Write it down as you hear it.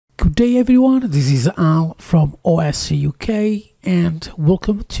Good day everyone, this is Al from OS UK and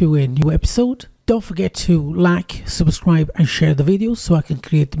welcome to a new episode. Don't forget to like, subscribe and share the video so I can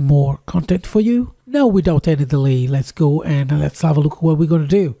create more content for you. Now without any delay, let's go and let's have a look at what we're going to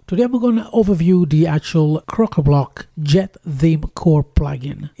do. Today I'm going to overview the actual Crocoblock JetThemeCore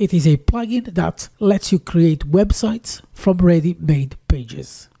plugin. It is a plugin that lets you create websites from ready-made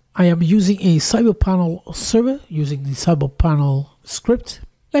pages. I am using a CyberPanel server using the CyberPanel script.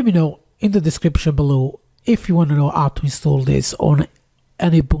 Let me know in the description below if you want to know how to install this on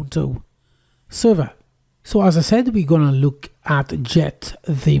an Ubuntu server. So as I said, we're going to look at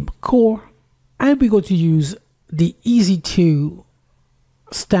JetThemeCore and we're going to use the easy to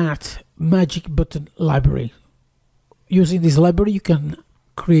start magic button library. Using this library you can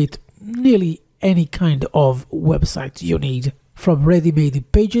create nearly any kind of website you need, from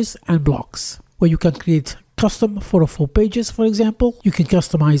ready-made pages and blocks, where you can create custom photo pages, for example. You can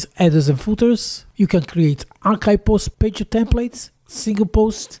customize headers and footers. You can create archive post page templates, single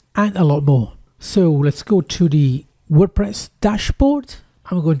post, and a lot more. So let's go to the WordPress dashboard.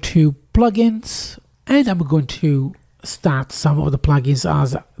 I'm going to plugins and I'm going to start some of the plugins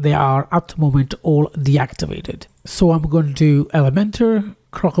as they are at the moment all deactivated. So I'm going to do Elementor,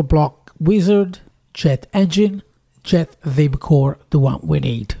 Crocoblock Wizard, Jet Engine, JetThemeCore, the one we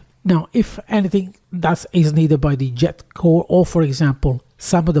need. Now, if anything that is needed by the JetCore, or for example,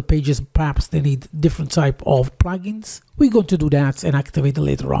 some of the pages perhaps they need different type of plugins, we're going to do that and activate it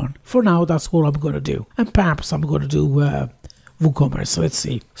later on. For now, that's what I'm going to do. And perhaps I'm going to do WooCommerce. Let's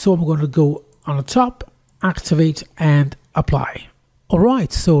see. So I'm going to go on the top, activate and apply. All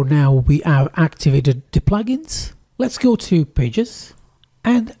right, so now we have activated the plugins. Let's go to pages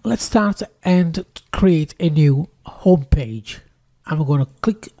and let's start and create a new home page. I'm going to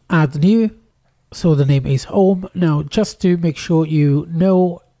click add new, so the name is home. Now just to make sure you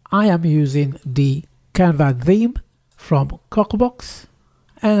know, I am using the Canva theme from Crocoblock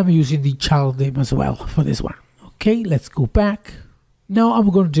and I'm using the child theme as well for this one. Okay, let's go back. Now I'm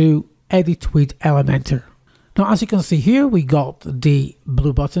going to do edit with Elementor. Now as you can see here, we got the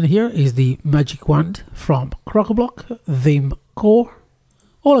blue button here is the magic wand from Crocoblock ThemeCore.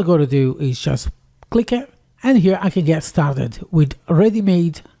 All I got to do is just click it and here I can get started with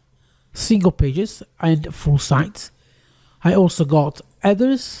ready-made single pages and full sites. I also got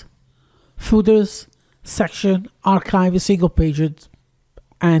headers, footers, section, archive, single pages,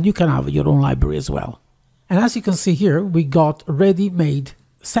 and you can have your own library as well. And as you can see here, we got ready-made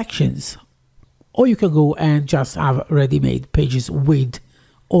sections, or you can go and just have ready-made pages with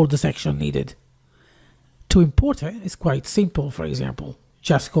all the section needed. To import it is quite simple. For example,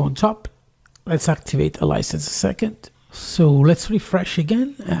 just go on top. Let's activate a license a second. So let's refresh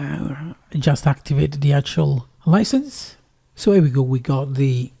again. Just activated the actual license. So here we go. We got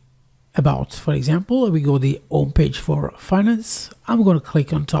the about, for example. We go the home page for finance. I'm going to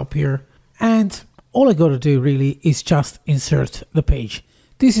click on top here. And all I got to do really is just insert the page.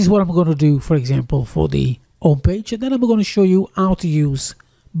 This is what I'm going to do, for example, for the home page. And then I'm going to show you how to use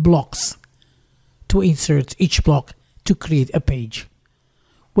blocks to insert each block to create a page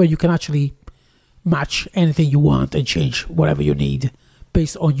where you can actually match anything you want and change whatever you need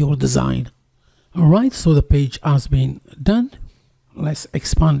based on your design. All right, so the page has been done. Let's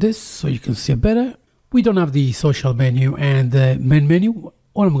expand this so you can see it better. We don't have the social menu and the main menu.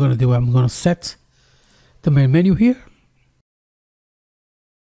 What I'm going to do, I'm going to set the main menu here.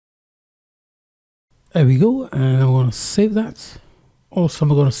 There we go, and I'm going to save that. Also, I'm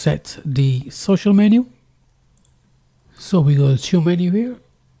going to set the social menu. So we go to menu here.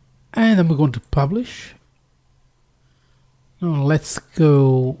 And I'm going to publish. Now let's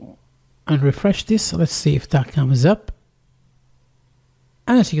go and refresh this. Let's see if that comes up.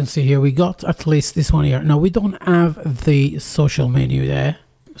 And as you can see here, we got at least this one here. Now we don't have the social menu there,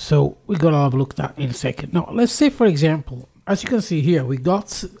 so we gotta have a look at that in a second. Now let's say, for example, as you can see here, we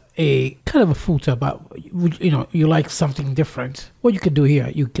got a kind of a footer, but you know, you like something different. What you can do here,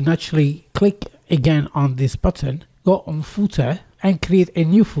 you can actually click again on this button, go on footer, and create a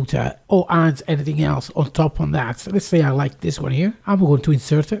new footer or add anything else on top on that. So let's say I like this one here. I'm going to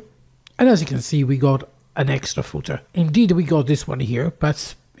insert it. And as you can see, we got an extra footer. Indeed, we got this one here,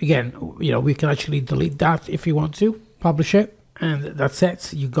 but again, you know, we can actually delete that if you want to, publish it. And that's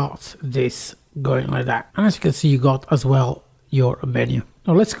it. You got this going like that. And as you can see, you got as well your menu.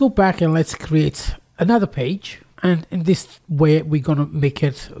 Now let's go back and let's create another page. And in this way, we're going to make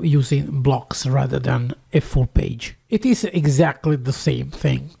it using blocks rather than a full page. It is exactly the same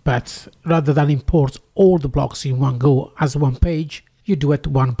thing, but rather than import all the blocks in one go as one page, you do it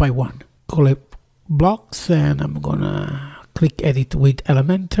one by one. Call it blocks, and I'm going to click edit with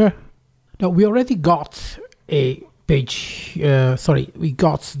Elementor. Now we already got a page, we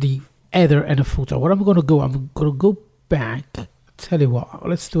got the header and a footer. What I'm gonna go back. Tell you what,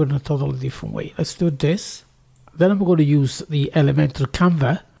 let's do it in a totally different way. Let's do this. Then I'm going to use the Elementor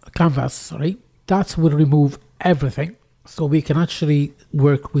canvas. That will remove everything, so we can actually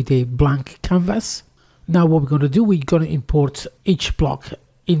work with a blank canvas. Now what we're going to do, we're going to import each block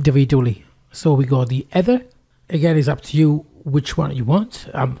individually. So we got the header. Again, it's up to you which one you want.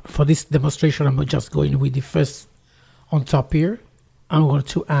 For this demonstration, I'm just going with the first on top here. I'm going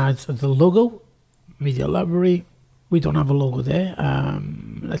to add the logo, media library. We don't have a logo there.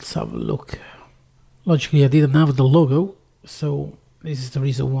 Let's have a look. Logically, I didn't have the logo, so this is the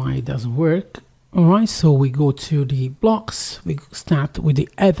reason why it doesn't work. Alright, so we go to the blocks. We start with the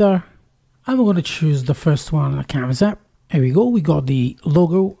header. I'm going to choose the first one that comes up. Here we go. We got the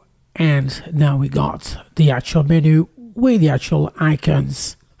logo, and now we got the actual menu with the actual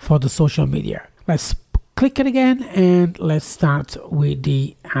icons for the social media. Let's click it again, and let's start with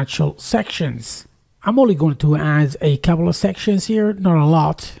the actual sections. I'm only going to add a couple of sections here, not a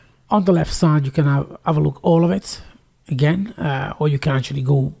lot. On the left side, you can have a look all of it again, or you can actually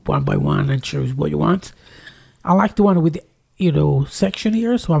go one by one and choose what you want. I like the one with the section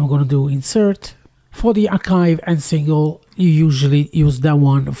here, so I'm going to do insert. For the archive and single, you usually use that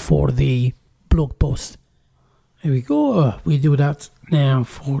one for the blog post. Here we go. We do that now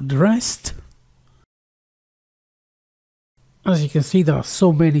for the rest. As you can see, there are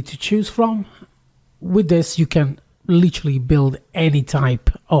so many to choose from. With this, you can literally build any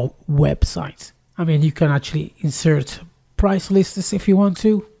type of website. I mean, you can actually insert price lists if you want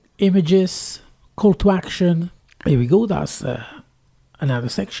to, images, call to action. Here we go. That's another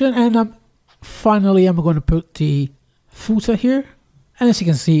section. And finally, I'm going to put the footer here. And as you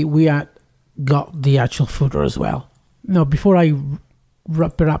can see, we got the actual footer as well. Now, before I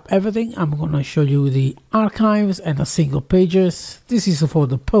wrap it up everything, I'm going to show you the archives and the single pages. This is for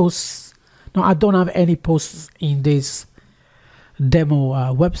the posts. Now, I don't have any posts in this demo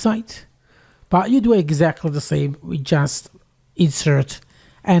website, but you do exactly the same. We just insert,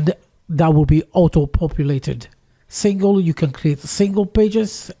 and that will be auto-populated. Single, you can create single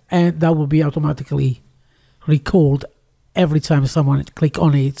pages, and that will be automatically recalled every time someone click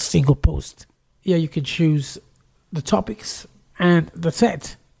on a single post. Here you can choose the topics, and that's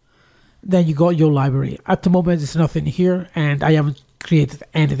it. Then you got your library. At the moment, there's nothing here, and I haven't created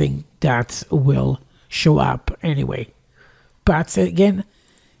anything that will show up anyway. But again,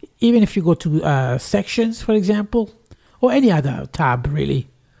 even if you go to sections, for example, or any other tab really,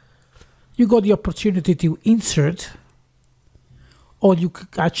 you got the opportunity to insert, or you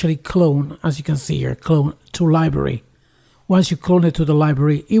could actually clone, as you can see here, clone to library. Once you clone it to the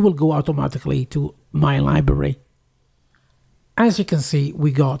library, it will go automatically to my library. As you can see,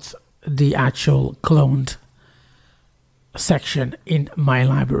 we got the actual cloned section in my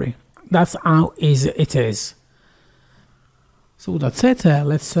library. That's how easy it is. So that's it.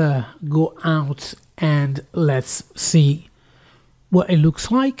 Let's go out and let's see what it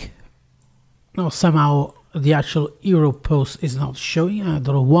looks like. Now somehow the actual hero post is not showing. I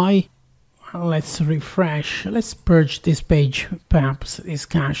don't know why. Let's refresh. Let's purge this page. Perhaps it's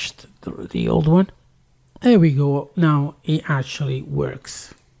cached, the old one. There we go. Now it actually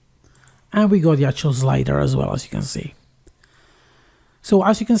works. And we got the actual slider as well, as you can see. So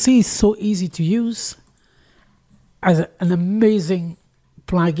as you can see, it's so easy to use, as an amazing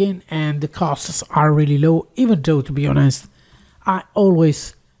plugin, and the costs are really low, even though, to be honest, I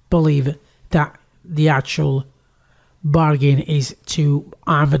always believe that the actual bargain is to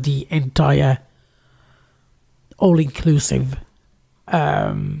have the entire all-inclusive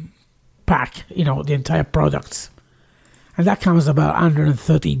pack, the entire products, and that comes about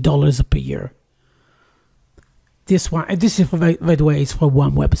 $130 per year. This is, by the way, is for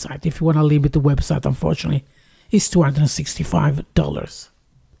one website. If you want to limit the website, unfortunately, it's $265.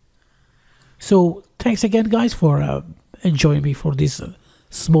 So thanks again, guys, for joining me for this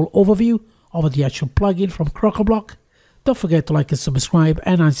small overview of the actual plugin from Crocoblock. Don't forget to like and subscribe,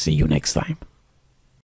 and I'll see you next time.